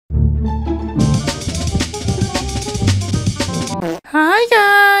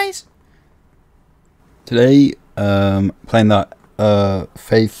Today, playing that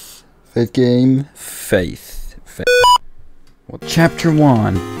faith game. Faith. Well, chapter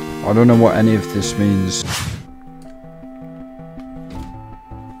 1. I don't know what any of this means.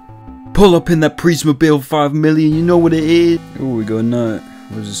 Pull up in that Priestmobile 5 million. You know what it is. Oh, we got a note.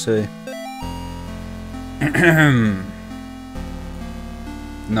 What does it say?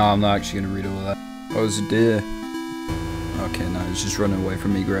 No, I'm not actually gonna read all of that. Oh, it's a deer. Okay, no, it's just running away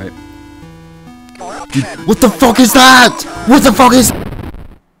from me. Great. Dude, what the fuck is that? What the fuck is?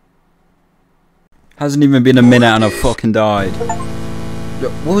 Hasn't even been a minute and I've fucking died.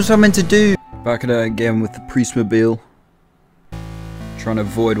 What was I meant to do? Back at it again with the Priestmobile. Trying to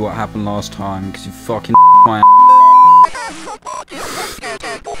avoid what happened last time because you fucking my.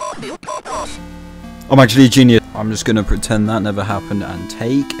 I'm actually a genius. I'm just gonna pretend that never happened and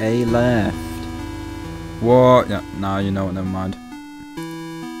take a left. What? Yeah, nah, you know what? Never mind.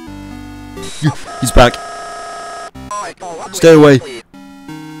 He's back. Stay away.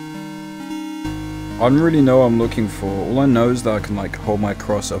 I don't really know what I'm looking for. All I know is that I can like hold my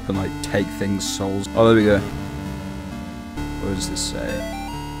cross up and like take things souls. Oh, there we go. What does this say?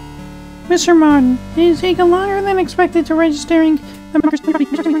 Mr. Martin, it is taking longer than expected to registering the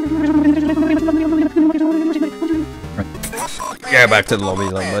Get back to the lobby,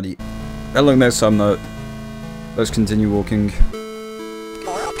 like buddy. Hey, look, next time though. Let's continue walking.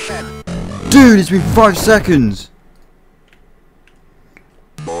 Dude, it's been 5 seconds!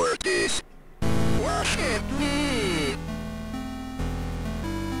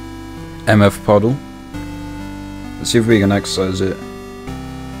 MF puddle. Let's see if we can exercise it.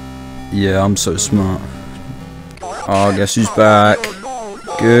 Yeah, I'm so smart. Oh, guess who's back?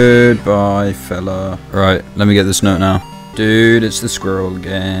 Goodbye, fella. Right, let me get this note now. Dude, it's the squirrel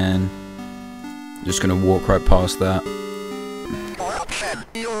again. Just gonna walk right past that.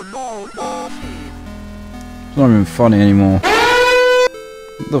 It's not even funny anymore.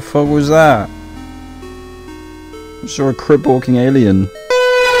 What the fuck was that? I saw a crip walking alien.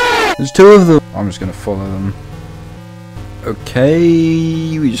 There's 2 of them. I'm just gonna follow them. Okay,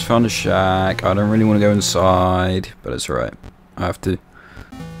 we just found a shack. I don't really want to go inside, but it's alright. I have to.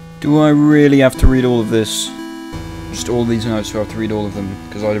 Do I really have to read all of this? Just all these notes, do I have to read all of them?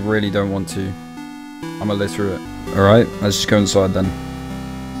 Because I really don't want to. I'm illiterate. Alright, let's just go inside then.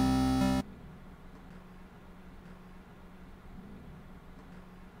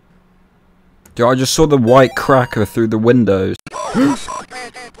 Dude, I just saw the white cracker through the windows.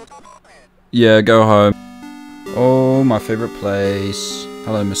 Yeah, go home. Oh, my favorite place.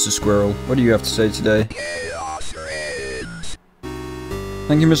 Hello, Mr. Squirrel. What do you have to say today?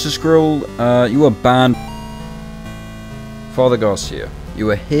 Thank you, Mr. Squirrel. You are banned. Father Garcia, you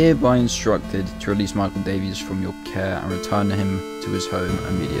are hereby instructed to release Michael Davies from your care and return him to his home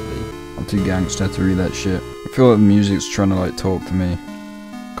immediately. I'm too gangster to read that shit. I feel like the music's trying to like talk to me.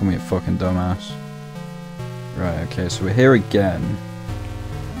 Call me a fucking dumbass. Right, okay, so we're here again.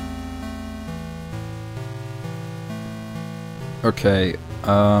 Okay,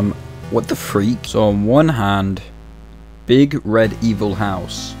 what the freak? So on one hand, big red evil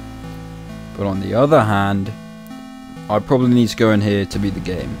house. But on the other hand, I probably need to go in here to beat the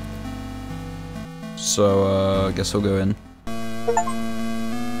game. So, I guess I'll go in.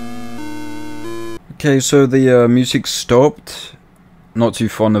 Okay, so the music stopped. Not too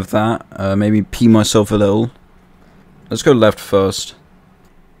fond of that. Maybe pee myself a little. Let's go left first.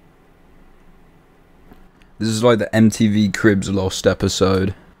 This is like the MTV Cribs Lost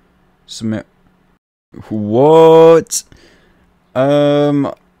episode. Submit. What?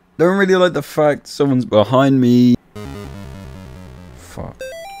 Don't really like the fact someone's behind me. Fuck.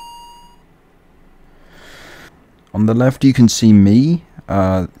 On the left you can see me.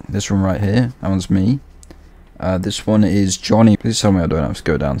 This one right here. That one's me. This one is Johnny. Please tell me I don't have to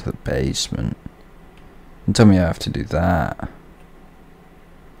go down to the basement. And tell me I have to do that. I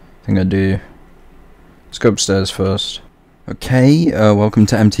think I do. Let's go upstairs first. Okay, welcome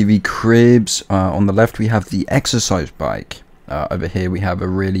to MTV Cribs. On the left we have the exercise bike. Over here we have a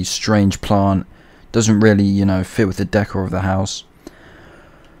really strange plant. Doesn't really, you know, fit with the decor of the house.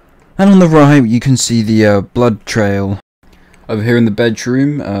 And on the right you can see the blood trail. Over here in the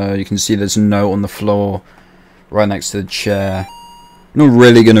bedroom, you can see there's a note on the floor right next to the chair. I'm not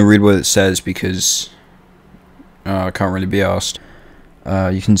really going to read what it says because I can't really be asked.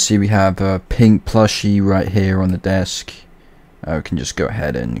 You can see we have a pink plushie right here on the desk. We can just go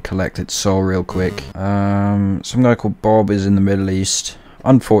ahead and collect its soul real quick. Some guy called Bob is in the Middle East.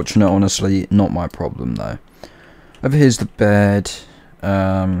 Unfortunate, honestly, not my problem though. Over here's the bed.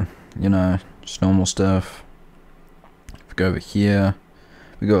 You know, just normal stuff. If we go over here,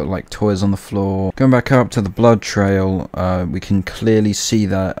 We got like toys on the floor. Going back up to the blood trail, we can clearly see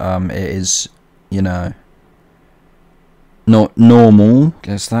that it is, you know, not normal.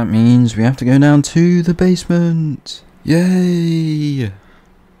 Guess that means we have to go down to the basement. Yay!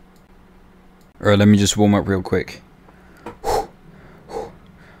 Alright, let me just warm up real quick.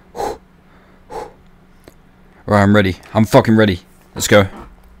 Alright, I'm ready. I'm fucking ready. Let's go.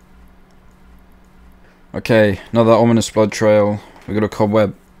 Okay, another ominous blood trail. We got a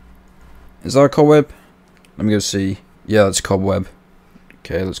cobweb. Is that a cobweb? Let me go see. Yeah, that's a cobweb.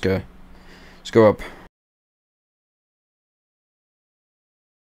 Okay, let's go. Let's go up.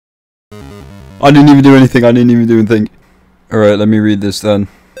 I didn't even do anything. Alright, let me read this then.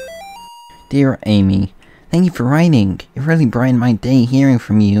 Dear Amy, thank you for writing. It really brightened my day hearing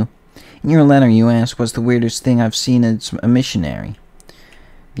from you. In your letter, you asked what's the weirdest thing I've seen as a missionary.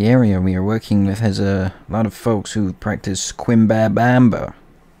 The area we are working with has a lot of folks who practice Quimbabamba.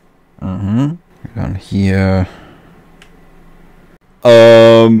 We're going here.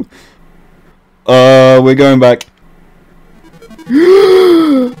 We're going back.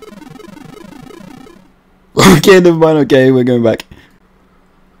 Okay, never mind. Okay, we're going back.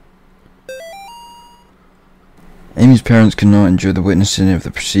 Amy's parents could not endure the witnessing of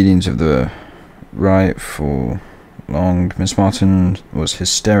the proceedings of the rite for long. Miss Martin was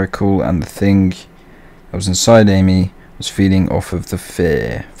hysterical, and the thing that was inside Amy was feeding off of the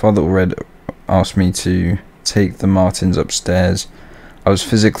fear. Father Allred asked me to take the Martins upstairs. I was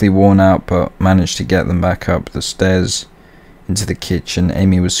physically worn out, but managed to get them back up the stairs into the kitchen.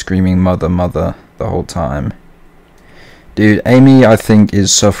 Amy was screaming, "Mother, mother," the whole time. Dude, Amy, I think,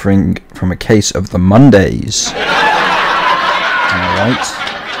 is suffering from a case of the Mondays. Am I right?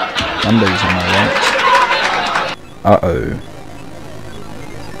 Mondays, am I right? Uh-oh.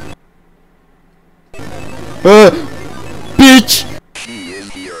 Bitch!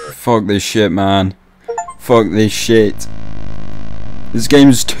 Fuck this shit, man. Fuck this shit. This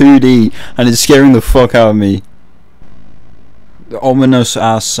game's 2D, and it's scaring the fuck out of me. The ominous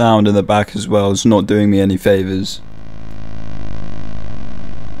ass sound in the back as well is not doing me any favors.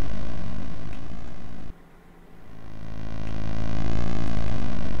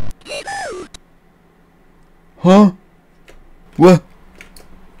 Huh? What?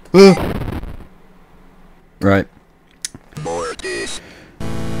 Right.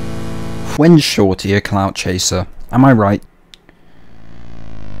 When's Shorty a clout chaser? Am I right?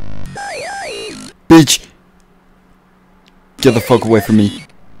 Bitch! Get the fuck away from me.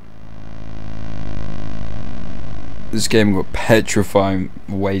 This game got petrifying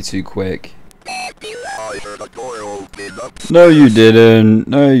way too quick. No you didn't.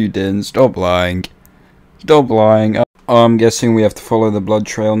 No you didn't. Stop lying. Stop lying. I'm guessing we have to follow the blood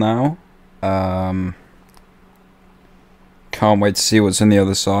trail now. Can't wait to see what's on the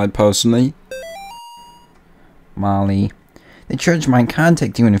other side, personally. Molly, the church might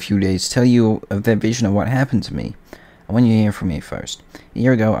contact you in a few days to tell you of their vision of what happened to me. I want you to hear from me first. A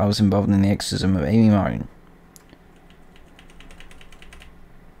year ago, I was involved in the exorcism of Amy Martin.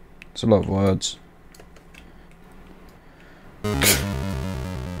 It's a lot of words.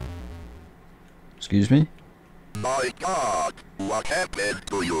 Excuse me? My God, what happened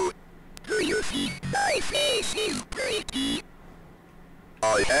to you? Do you think my face is pretty?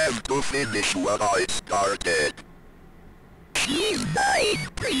 I have to finish what I started. She's my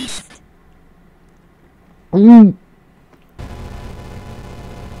priest.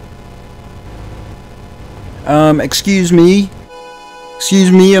 Excuse me?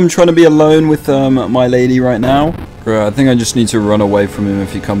 Excuse me, I'm trying to be alone with, my lady right now. Right, I think I just need to run away from him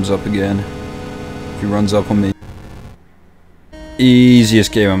if he comes up again. If he runs up on me.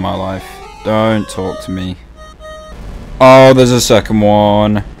 Easiest game of my life. Don't talk to me. Oh, there's a second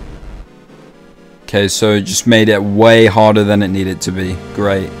one. Okay, so it just made it way harder than it needed to be.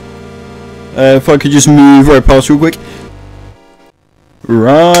 Great. If I could just move right past real quick.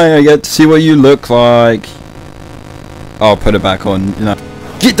 Right, I get to see what you look like. I'll put it back on. You know.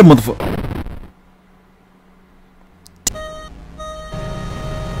 Get the motherfucker.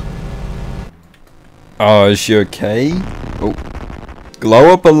 Oh, is she okay? Oh.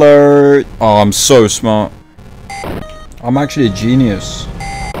 Glow up alert. Oh, I'm so smart. I'm actually a genius.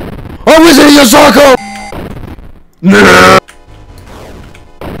 I was in your circle! No!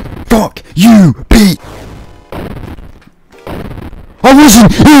 Fuck you, Pete! I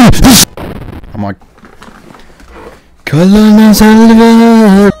wasn't in this! I'm like...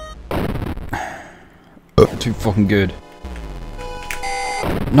 Too fucking good.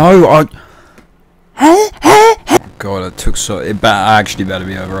 No, I... Oh god, it took so... It actually better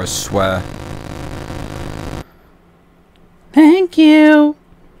be over, I swear. Thank you.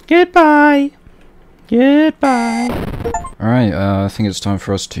 Goodbye. Goodbye. Alright, I think it's time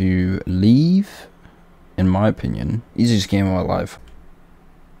for us to leave. In my opinion, easiest game of my life.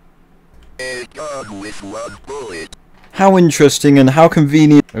 A gun with one bullet. How interesting and how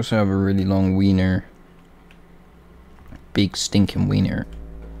convenient. I also have a really long wiener. Big stinking wiener.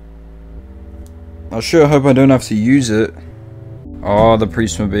 I sure hope I don't have to use it. Oh, the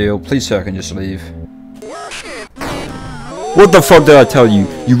priestmobile. Please say I can just leave. What the fuck did I tell you?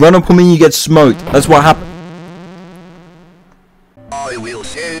 You run up on me, you get smoked. That's what happened. I will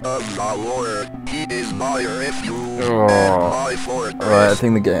say of the Lord, he is my refuge and Oh. my fortress. Alright, I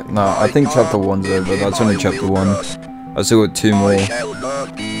think the game. No, I think chapter 1's over. That's only chapter 1. I still got 2 more. I shall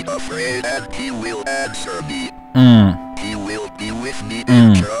not be afraid, and he will answer me. He will be with me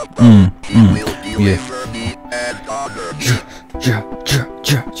in trouble. He will deliver me and honor me.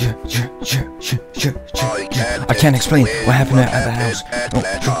 I can't explain what happened at the house.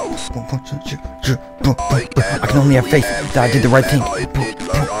 I can only have faith that I did the right thing.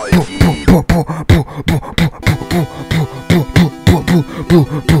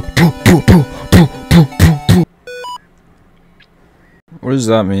 What does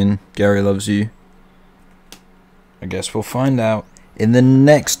that mean? Gary loves you. I guess we'll find out in the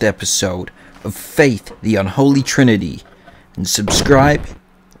next episode of Faith, the Unholy Trinity. And subscribe,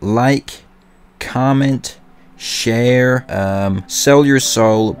 like, comment, share, sell your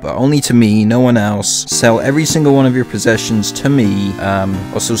soul, but only to me, no one else. Sell every single one of your possessions to me.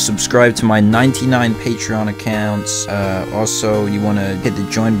 Also subscribe to my 99 Patreon accounts. Also, you want to hit the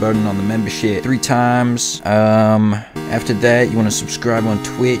join button on the membership 3 times. After that, you want to subscribe on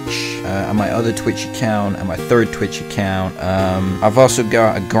Twitch, on my other Twitch account, and my 3rd Twitch account. I've also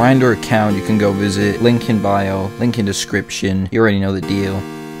got a Grindr account you can go visit. Link in bio, link in description. You already know the deal.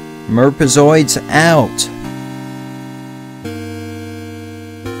 Merpazoids out!